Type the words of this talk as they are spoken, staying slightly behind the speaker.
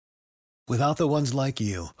Without the ones like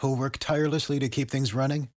you, who work tirelessly to keep things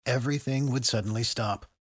running, everything would suddenly stop.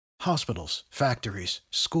 Hospitals, factories,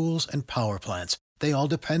 schools, and power plants, they all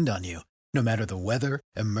depend on you. No matter the weather,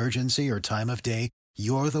 emergency, or time of day,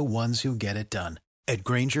 you're the ones who get it done. At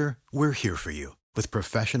Grainger, we're here for you with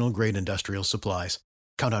professional-grade industrial supplies.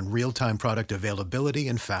 Count on real-time product availability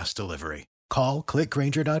and fast delivery. Call, click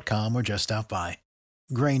Grainger.com, or just stop by.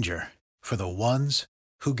 Grainger, for the ones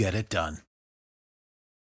who get it done.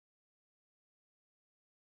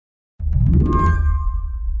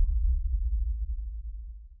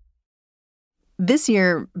 This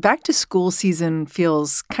year, back to school season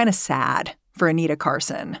feels kind of sad for Anita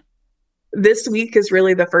Carson. This week is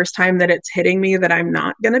really the first time that it's hitting me that I'm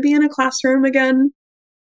not going to be in a classroom again.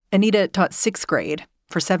 Anita taught 6th grade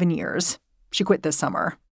for 7 years. She quit this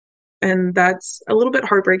summer. And that's a little bit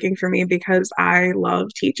heartbreaking for me because I love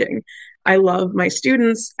teaching. I love my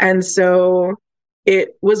students. And so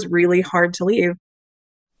it was really hard to leave.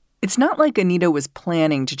 It's not like Anita was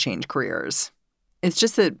planning to change careers. It's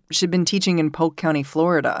just that she'd been teaching in Polk County,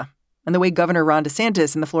 Florida, and the way Governor Ron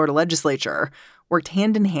DeSantis and the Florida legislature worked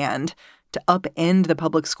hand in hand to upend the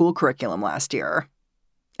public school curriculum last year.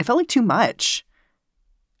 It felt like too much.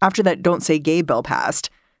 After that Don't Say Gay bill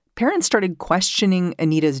passed, parents started questioning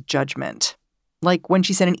Anita's judgment. Like when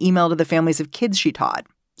she sent an email to the families of kids she taught,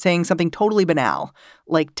 saying something totally banal,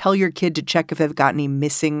 like tell your kid to check if they've got any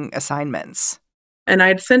missing assignments. And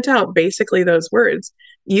I'd sent out basically those words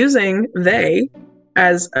using they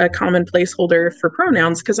as a common placeholder for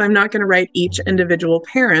pronouns because I'm not going to write each individual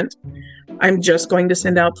parent. I'm just going to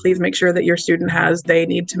send out, please make sure that your student has, they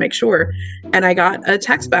need to make sure. And I got a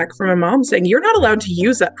text back from a mom saying, you're not allowed to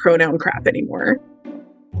use that pronoun crap anymore.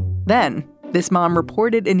 Then this mom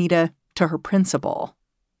reported Anita to her principal.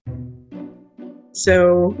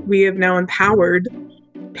 So we have now empowered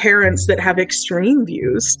parents that have extreme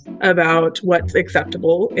views about what's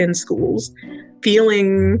acceptable in schools,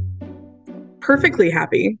 feeling perfectly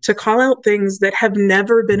happy to call out things that have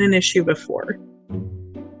never been an issue before.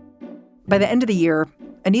 By the end of the year,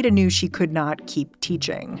 Anita knew she could not keep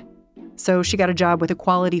teaching. So she got a job with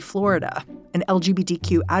Equality Florida, an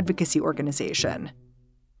LGBTQ advocacy organization.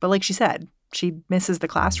 But like she said, she misses the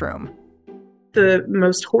classroom. The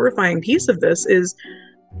most horrifying piece of this is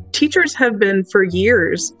teachers have been for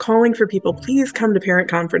years calling for people, please come to parent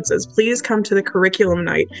conferences, please come to the curriculum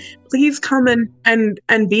night, please come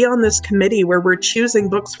and be on this committee where we're choosing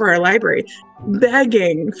books for our library,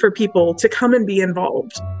 begging for people to come and be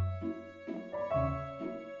involved.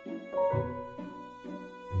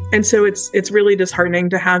 And so it's really disheartening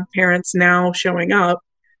to have parents now showing up,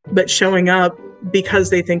 but showing up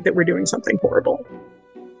because they think that we're doing something horrible.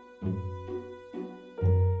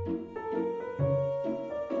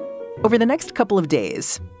 Over the next couple of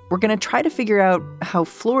days, we're going to try to figure out how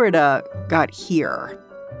Florida got here.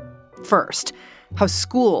 First, how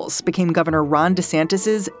schools became Governor Ron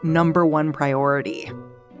DeSantis' #1 priority.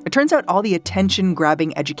 It turns out all the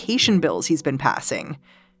attention-grabbing education bills he's been passing,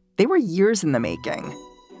 they were years in the making.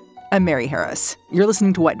 I'm Mary Harris. You're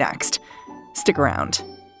listening to What Next? Stick around.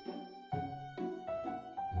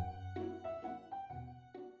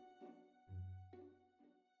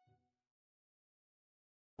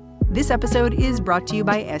 This episode is brought to you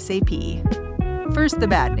by SAP. First, the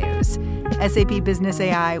bad news. SAP Business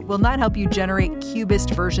AI will not help you generate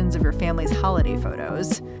cubist versions of your family's holiday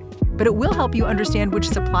photos, but it will help you understand which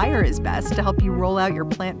supplier is best to help you roll out your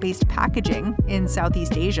plant-based packaging in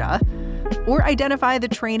Southeast Asia, or identify the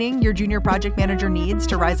training your junior project manager needs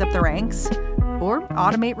to rise up the ranks, or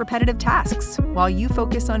automate repetitive tasks while you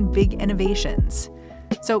focus on big innovations.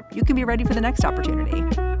 So you can be ready for the next opportunity.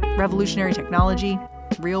 Revolutionary technology,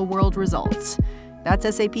 real-world results. That's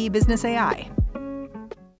SAP Business AI.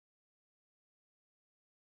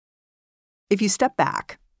 If you step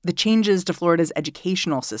back, the changes to Florida's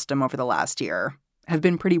educational system over the last year have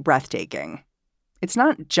been pretty breathtaking. It's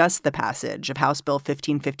not just the passage of House Bill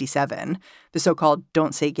 1557, the so-called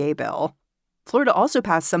Don't Say Gay bill. Florida also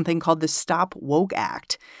passed something called the Stop Woke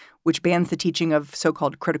Act, which bans the teaching of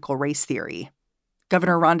so-called critical race theory.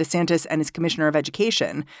 Governor Ron DeSantis and his Commissioner of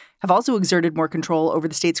Education have also exerted more control over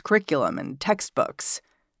the state's curriculum and textbooks.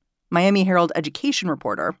 Miami Herald education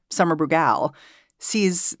reporter Summer Brugal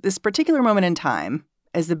sees this particular moment in time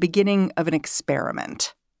as the beginning of an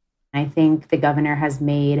experiment. I think the governor has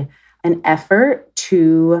made an effort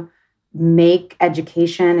to make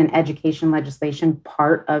education and education legislation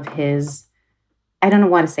part of his, I don't know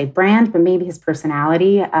what to say, brand, but maybe his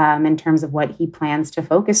personality in terms of what he plans to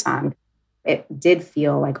focus on. It did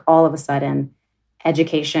feel like all of a sudden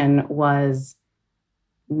education was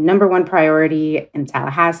number one priority in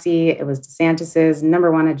Tallahassee. It was DeSantis's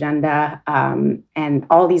number one agenda. And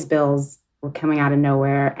all these bills were coming out of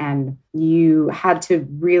nowhere. And you had to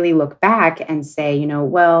really look back and say,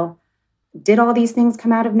 well, did all these things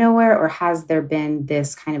come out of nowhere, or has there been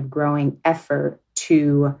this kind of growing effort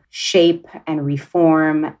to shape and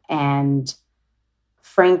reform and,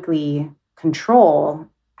 frankly, control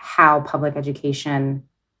how public education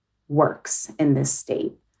works in this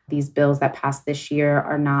state? These bills that passed this year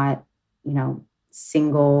are not,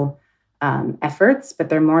 single efforts, but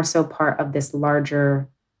they're more so part of this larger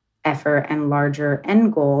effort and larger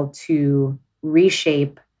end goal to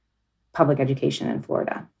reshape public education in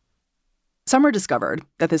Florida. Summer discovered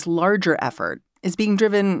that this larger effort is being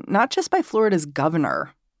driven not just by Florida's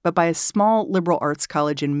governor, but by a small liberal arts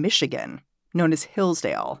college in Michigan known as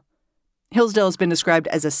Hillsdale. Hillsdale has been described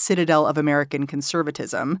as a citadel of American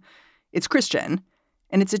conservatism. It's Christian,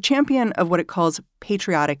 and it's a champion of what it calls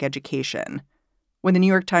patriotic education. When the New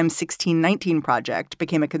York Times 1619 Project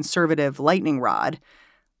became a conservative lightning rod,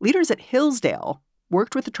 leaders at Hillsdale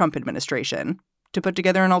worked with the Trump administration to put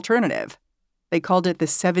together an alternative. They called it the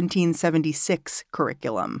 1776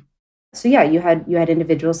 curriculum. So, yeah, you had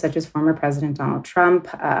individuals such as former President Donald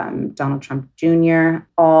Trump Jr.,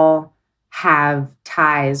 all have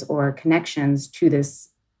ties or connections to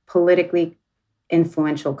this politically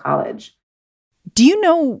influential college. Do you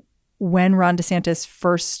know when Ron DeSantis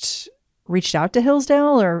first reached out to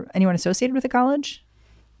Hillsdale or anyone associated with the college?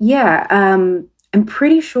 Yeah, I'm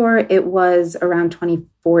pretty sure it was around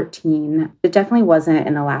 2014. It definitely wasn't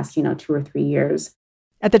in the last, 2 or 3 years.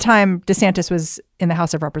 At the time, DeSantis was in the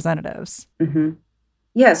House of Representatives. Mm-hmm.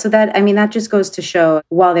 Yeah, so that just goes to show,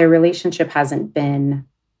 while their relationship hasn't been,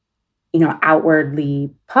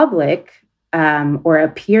 outwardly public or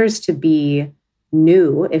appears to be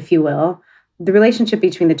new, if you will, the relationship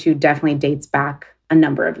between the two definitely dates back a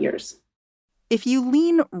number of years. If you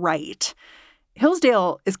lean right,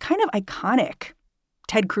 Hillsdale is kind of iconic.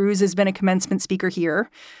 Ted Cruz has been a commencement speaker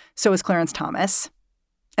here. So has Clarence Thomas.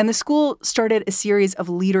 And the school started a series of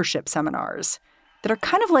leadership seminars that are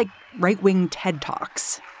kind of like right-wing TED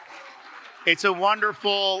Talks. It's a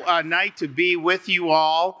wonderful night to be with you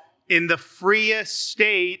all in the freest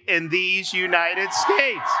state in these United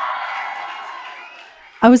States.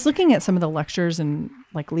 I was looking at some of the lectures and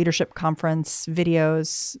leadership conference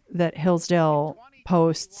videos that Hillsdale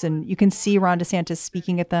posts, and you can see Ron DeSantis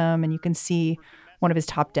speaking at them, and you can see one of his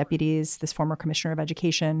top deputies, this former commissioner of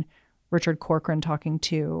education, Richard Corcoran, talking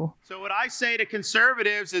to. So what I say to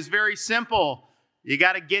conservatives is very simple. You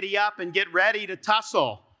got to giddy up and get ready to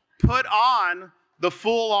tussle. Put on the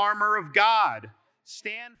full armor of God.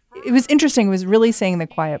 Stand firm. It was interesting. It was really saying the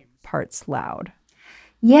quiet parts loud.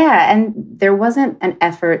 Yeah, and there wasn't an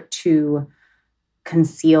effort to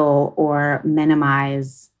conceal or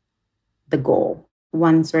minimize the goal.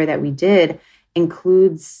 One story that we did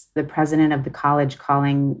includes the president of the college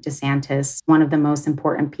calling DeSantis one of the most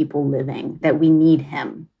important people living, that we need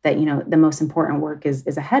him, that, the most important work is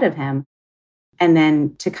ahead of him. And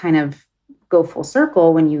then to kind of go full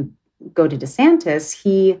circle, when you go to DeSantis,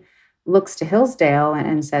 he looks to Hillsdale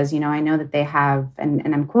and says, I know that they have, and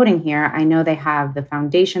I'm quoting here, I know they have the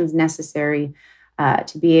foundations necessary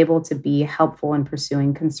to be able to be helpful in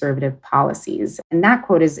pursuing conservative policies. And that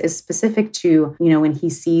quote is specific to, when he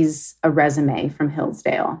sees a resume from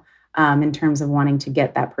Hillsdale in terms of wanting to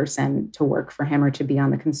get that person to work for him or to be on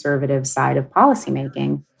the conservative side of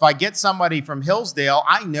policymaking. If I get somebody from Hillsdale,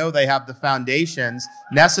 I know they have the foundations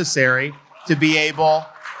necessary to be able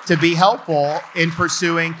to be helpful in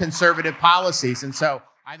pursuing conservative policies. And so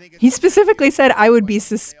I think he specifically said, I would be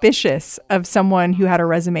suspicious of someone who had a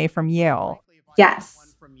resume from Yale.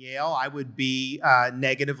 Yes. From Yale, I would be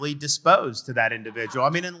negatively disposed to that individual.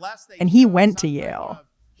 Unless they. And he went to Yale.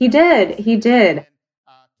 He did.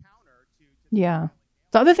 Yeah.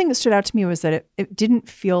 The other thing that stood out to me was that it didn't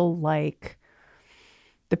feel like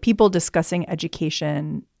the people discussing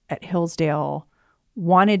education at Hillsdale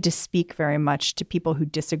wanted to speak very much to people who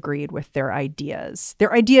disagreed with their ideas.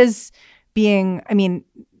 Their ideas being,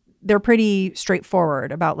 they're pretty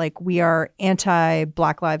straightforward about we are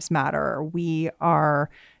anti-Black Lives Matter. We are,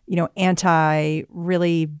 anti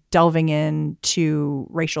really delving into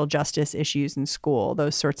racial justice issues in school,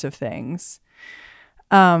 those sorts of things.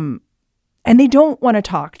 And they don't want to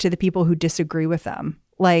talk to the people who disagree with them.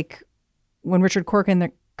 Like when Richard Corcoran,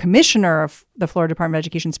 the commissioner of the Florida Department of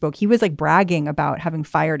Education, spoke, he was bragging about having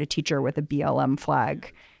fired a teacher with a BLM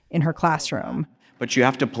flag in her classroom. But you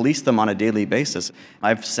have to police them on a daily basis.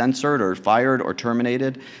 I've censored or fired or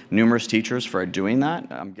terminated numerous teachers for doing that.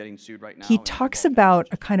 I'm getting sued right now. He talks about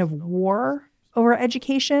a kind of war over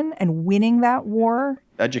education and winning that war?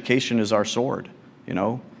 Education is our sword, you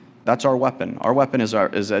know? That's our weapon. Our weapon is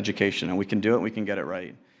education, and we can do it, we can get it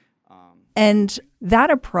right. And that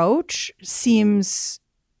approach seems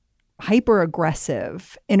hyper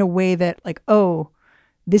aggressive in a way that, like, oh,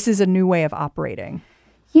 this is a new way of operating.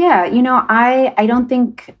 Yeah, I don't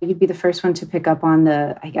think you'd be the first one to pick up on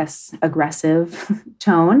the, I guess, aggressive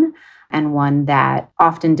tone, and one that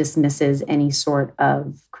often dismisses any sort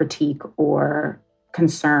of critique or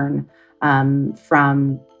concern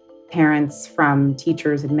from parents, from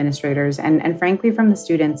teachers, administrators, and frankly, from the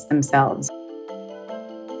students themselves.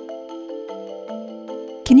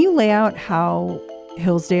 Can you lay out how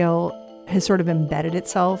Hillsdale has sort of embedded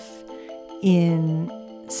itself in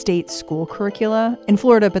state school curricula in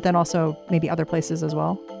Florida, but then also maybe other places as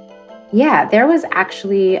well? Yeah, there was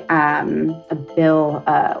actually a bill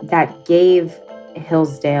that gave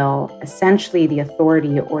Hillsdale essentially the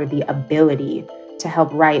authority or the ability to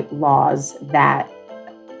help write laws that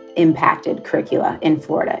impacted curricula in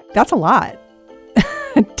Florida. That's a lot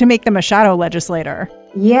to make them a shadow legislator.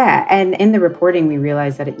 Yeah, and in the reporting, we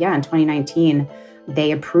realized that, in 2019,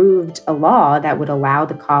 they approved a law that would allow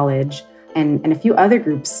the college and a few other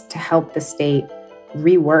groups to help the state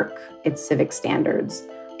rework its civic standards.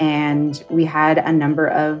 And we had a number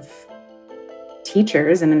of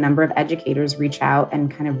teachers and a number of educators reach out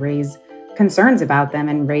and kind of raise concerns about them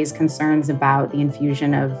and raise concerns about the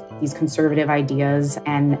infusion of these conservative ideas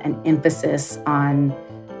and an emphasis on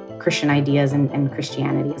Christian ideas and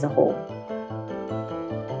Christianity as a whole.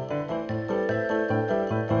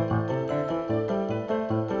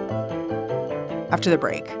 After the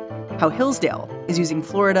break, how Hillsdale is using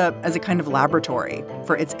Florida as a kind of laboratory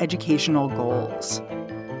for its educational goals.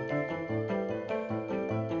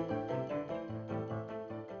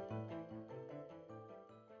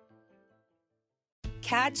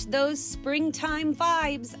 Catch those springtime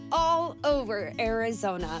vibes all over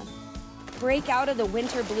Arizona. Break out of the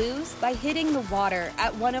winter blues by hitting the water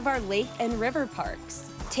at one of our lake and river parks.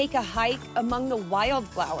 Take a hike among the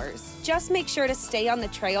wildflowers. Just make sure to stay on the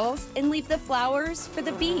trails and leave the flowers for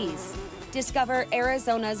the bees. Discover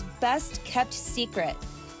Arizona's best kept secret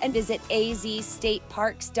and visit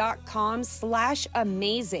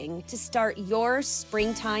azstateparks.com/amazing to start your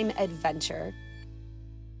springtime adventure.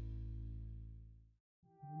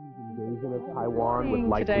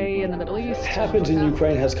 Today in the Middle East. What happens in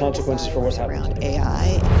Ukraine has consequences for what's happening around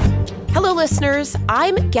AI. Hello, listeners.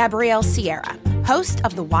 I'm Gabrielle Sierra, host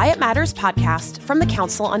of the Why It Matters podcast from the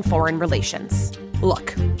Council on Foreign Relations.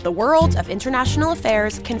 Look, the world of international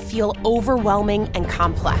affairs can feel overwhelming and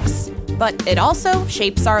complex, but it also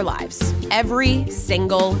shapes our lives every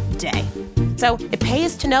single day. So it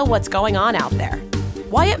pays to know what's going on out there.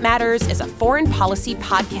 Why It Matters is a foreign policy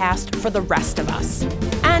podcast for the rest of us.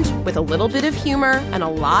 And with a little bit of humor and a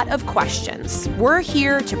lot of questions, we're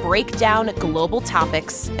here to break down global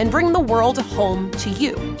topics and bring the world home to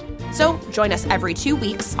you. So join us every 2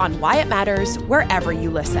 weeks on Why It Matters, wherever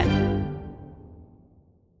you listen.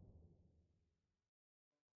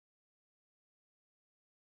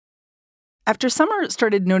 After Summer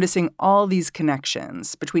started noticing all these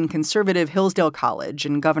connections between conservative Hillsdale College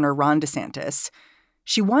and Governor Ron DeSantis,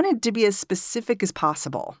 she wanted to be as specific as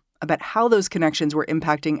possible about how those connections were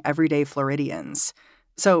impacting everyday Floridians.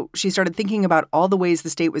 So she started thinking about all the ways the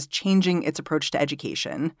state was changing its approach to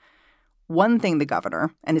education. One thing the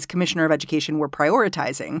governor and his commissioner of education were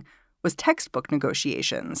prioritizing was textbook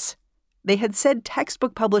negotiations. They had said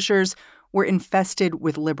textbook publishers were infested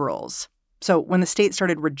with liberals. So when the state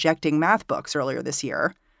started rejecting math books earlier this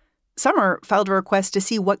year, Summer filed a request to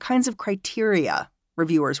see what kinds of criteria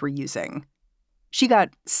reviewers were using. She got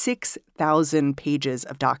 6,000 pages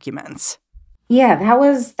of documents. Yeah,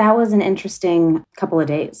 that was an interesting couple of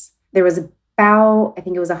days. There was about, I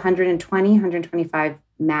think it was 125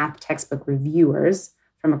 math textbook reviewers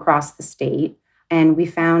from across the state. And we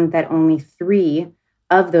found that only 3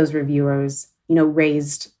 of those reviewers,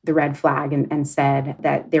 raised the red flag and said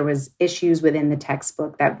that there was issues within the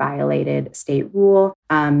textbook that violated state rule.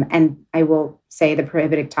 And I will say the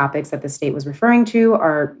prohibited topics that the state was referring to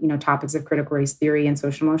are, topics of critical race theory and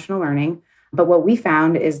social emotional learning. But what we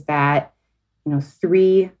found is that,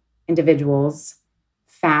 3 individuals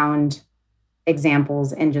found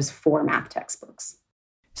examples in just 4 math textbooks.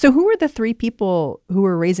 So who were the 3 people who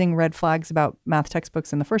were raising red flags about math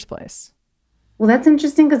textbooks in the first place? Well, that's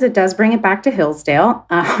interesting because it does bring it back to Hillsdale.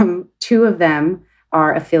 2 of them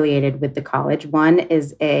are affiliated with the college. One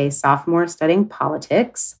is a sophomore studying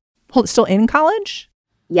politics. Still in college?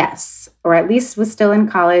 Yes, or at least was still in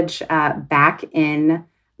college back in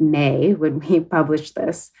May when we published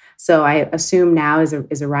this. So I assume now is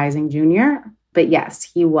a rising junior. But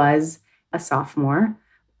yes, he was a sophomore,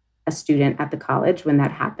 a student at the college when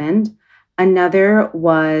that happened. Another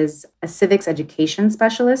was a civics education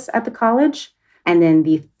specialist at the college. And then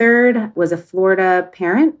the third was a Florida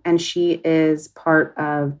parent, and she is part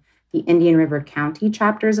of the Indian River County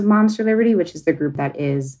chapters of Moms for Liberty, which is the group that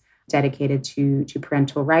is dedicated to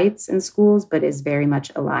parental rights in schools, but is very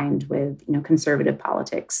much aligned with, conservative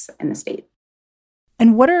politics in the state.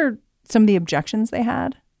 And what are some of the objections they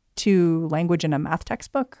had to language in a math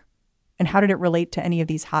textbook? And how did it relate to any of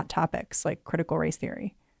these hot topics like critical race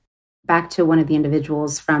theory? Back to one of the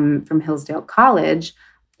individuals from Hillsdale College,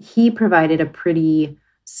 he provided a pretty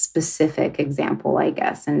specific example, I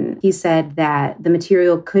guess. And he said that the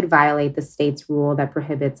material could violate the state's rule that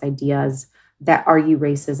prohibits ideas that argue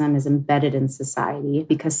racism is embedded in society,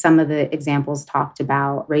 because some of the examples talked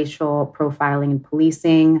about racial profiling and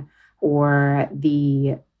policing, or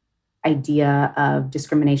the idea of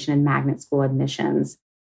discrimination in magnet school admissions.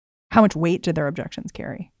 How much weight did their objections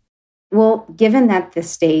carry? Well, given that the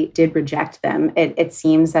state did reject them, it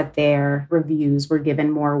seems that their reviews were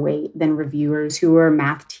given more weight than reviewers who were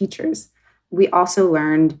math teachers. We also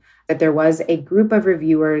learned that there was a group of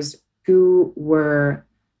reviewers who were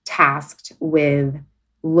tasked with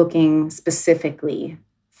looking specifically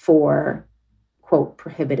for, quote,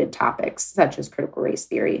 prohibited topics, such as critical race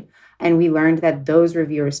theory. And we learned that those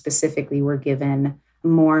reviewers specifically were given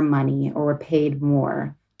more money or were paid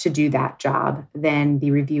more to do that job than the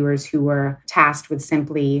reviewers who were tasked with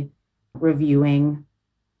simply reviewing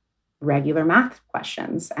regular math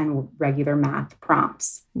questions and regular math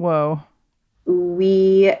prompts. Whoa.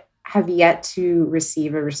 We have yet to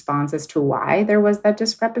receive a response as to why there was that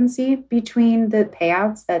discrepancy between the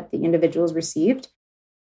payouts that the individuals received.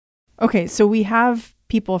 Okay, so we have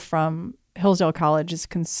people from Hillsdale College, is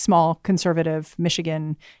a small conservative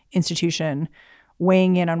Michigan institution,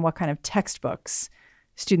 weighing in on what kind of textbooks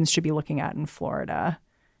students should be looking at in Florida.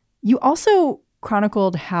 You also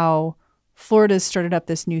chronicled how Florida's started up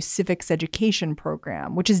this new civics education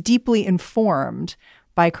program, which is deeply informed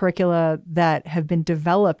by curricula that have been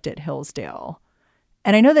developed at Hillsdale.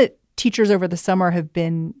 And I know that teachers over the summer have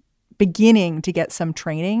been beginning to get some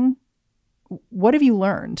training. What have you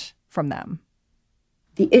learned from them?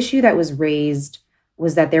 The issue that was raised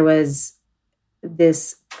was that there was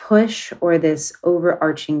this push or this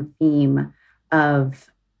overarching theme of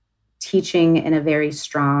teaching in a very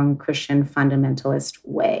strong Christian fundamentalist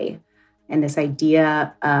way. And this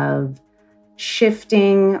idea of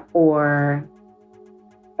shifting, or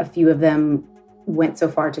a few of them went so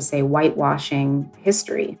far to say whitewashing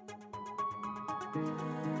history.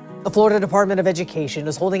 The Florida Department of Education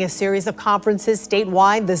is holding a series of conferences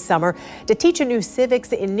statewide this summer to teach a new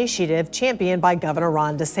civics initiative championed by Governor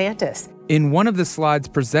Ron DeSantis. In one of the slides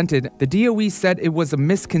presented, the DOE said it was a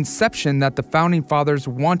misconception that the Founding Fathers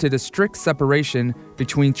wanted a strict separation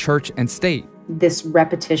between church and state. This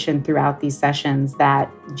repetition throughout these sessions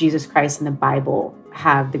that Jesus Christ and the Bible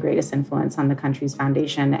have the greatest influence on the country's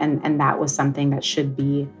foundation, and that was something that should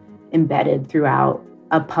be embedded throughout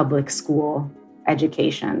a public school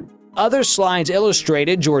education. Other slides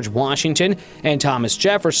illustrated George Washington and Thomas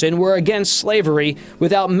Jefferson were against slavery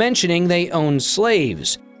without mentioning they owned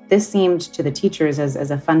slaves. This seemed to the teachers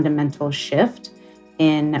as a fundamental shift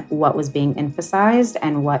in what was being emphasized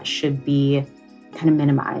and what should be kind of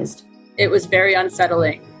minimized. It was very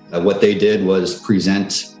unsettling. What they did was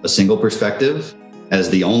present a single perspective as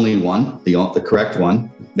the only one, the correct one.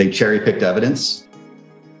 They cherry-picked evidence.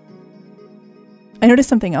 I noticed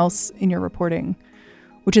something else in your reporting,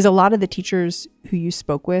 which is a lot of the teachers who you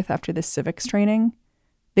spoke with after this civics training,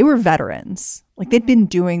 they were veterans. Like, they'd been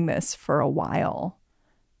doing this for a while.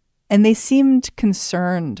 And they seemed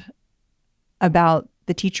concerned about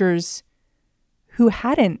the teachers who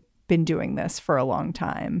hadn't been doing this for a long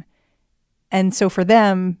time. And so for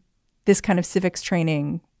them, this kind of civics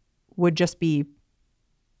training would just be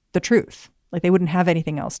the truth. Like, they wouldn't have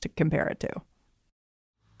anything else to compare it to.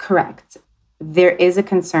 Correct. There is a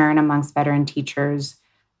concern amongst veteran teachers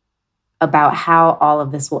about how all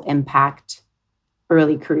of this will impact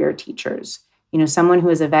early career teachers. You know, someone who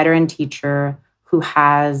is a veteran teacher who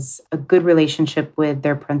has a good relationship with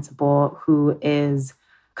their principal, who is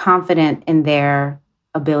confident in their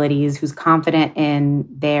abilities, who's confident in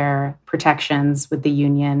their protections with the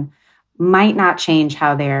union, might not change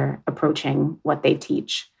how they're approaching what they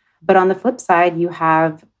teach. But on the flip side, you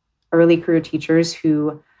have early career teachers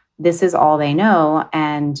who this is all they know,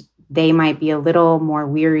 and they might be a little more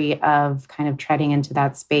weary of kind of treading into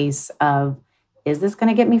that space of, is this going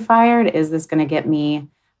to get me fired? Is this going to get me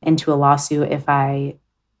into a lawsuit if I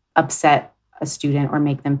upset a student or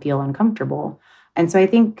make them feel uncomfortable? And so I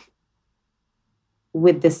think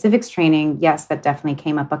with the civics training, yes, that definitely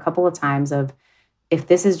came up a couple of times of, if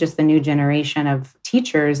this is just the new generation of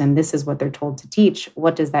teachers and this is what they're told to teach,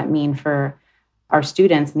 what does that mean for our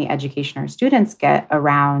students and the education our students get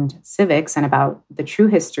around civics and about the true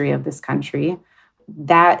history of this country?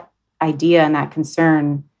 That idea and that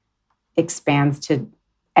concern expands to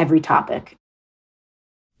every topic.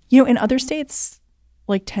 You know, in other states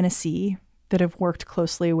like Tennessee that have worked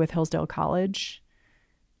closely with Hillsdale College,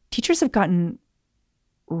 teachers have gotten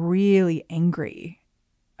really angry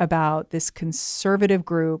about this conservative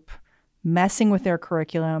group messing with their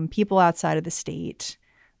curriculum, people outside of the state.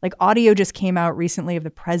 Like, audio just came out recently of the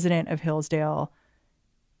president of Hillsdale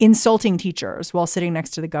insulting teachers while sitting next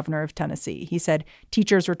to the governor of Tennessee. He said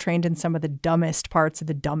teachers were trained in some of the dumbest parts of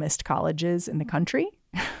the dumbest colleges in the country.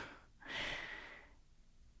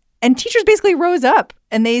 And teachers basically rose up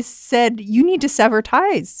and they said, you need to sever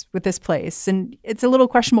ties with this place. And it's a little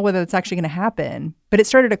questionable whether it's actually going to happen, but it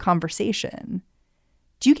started a conversation.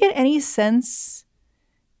 Do you get any sense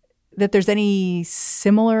that there's any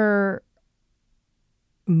similar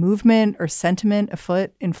movement or sentiment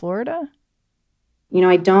afoot in Florida? You know,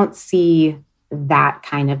 I don't see that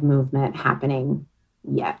kind of movement happening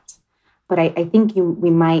yet. But I think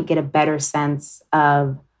we might get a better sense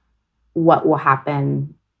of what will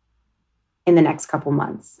happen in the next couple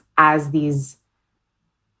months as these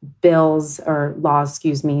bills or laws,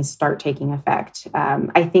 start taking effect.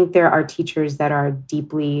 I think there are teachers that are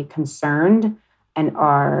deeply concerned and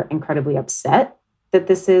are incredibly upset that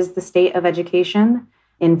this is the state of education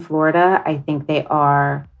in Florida. I think they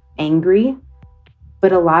are angry,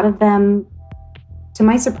 but a lot of them, to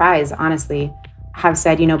my surprise, honestly, have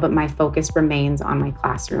said, but my focus remains on my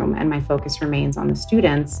classroom and my focus remains on the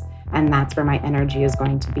students, and that's where my energy is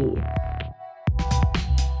going to be.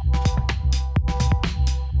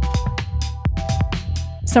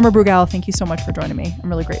 Summer Brugal, thank you so much for joining me. I'm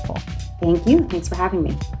really grateful. Thank you. Thanks for having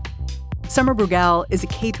me. Summer Brugal is a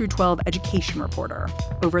K-12 education reporter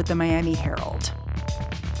over at the Miami Herald.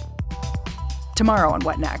 Tomorrow on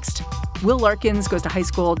What Next? Will Larkins goes to high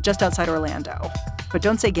school just outside Orlando, but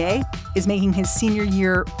Don't Say Gay is making his senior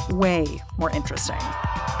year way more interesting.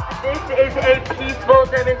 This is a peaceful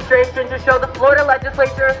demonstration to show the Florida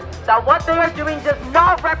legislature that what they are doing does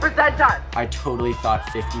not represent us. I totally thought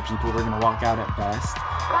 50 people were going to walk out at best.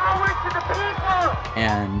 Power to the people!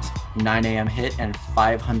 And 9 a.m. hit and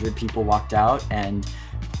 500 people walked out and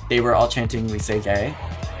they were all chanting, "We say gay."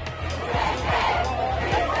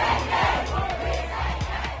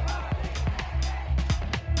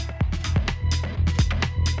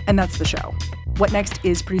 And that's the show. What Next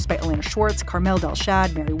is produced by Elena Schwartz, Carmel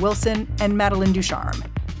Delshad, Mary Wilson, and Madeline Ducharme.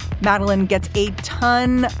 Madeline gets a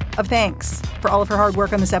ton of thanks for all of her hard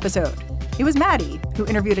work on this episode. It was Maddie who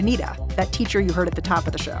interviewed Anita, that teacher you heard at the top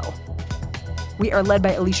of the show. We are led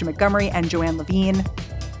by Alicia Montgomery and Joanne Levine,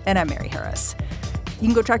 and I'm Mary Harris. You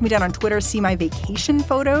can go track me down on Twitter, see my vacation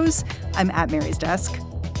photos. I'm at Mary's Desk.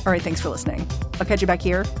 All right, thanks for listening. I'll catch you back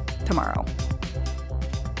here tomorrow.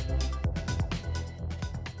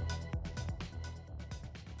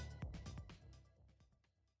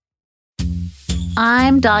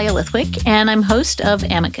 I'm Dahlia Lithwick, and I'm host of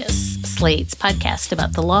Amicus, Slate's podcast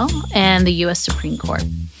about the law and the U.S. Supreme Court.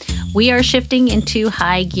 We are shifting into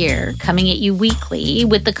high gear, coming at you weekly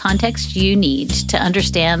with the context you need to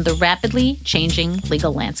understand the rapidly changing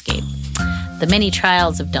legal landscape. The many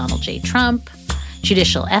trials of Donald J. Trump,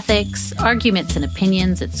 judicial ethics, arguments and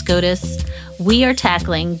opinions at SCOTUS. We are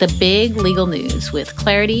tackling the big legal news with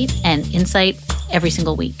clarity and insight every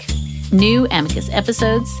single week. New Amicus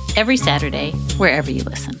episodes every Saturday, wherever you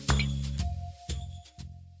listen.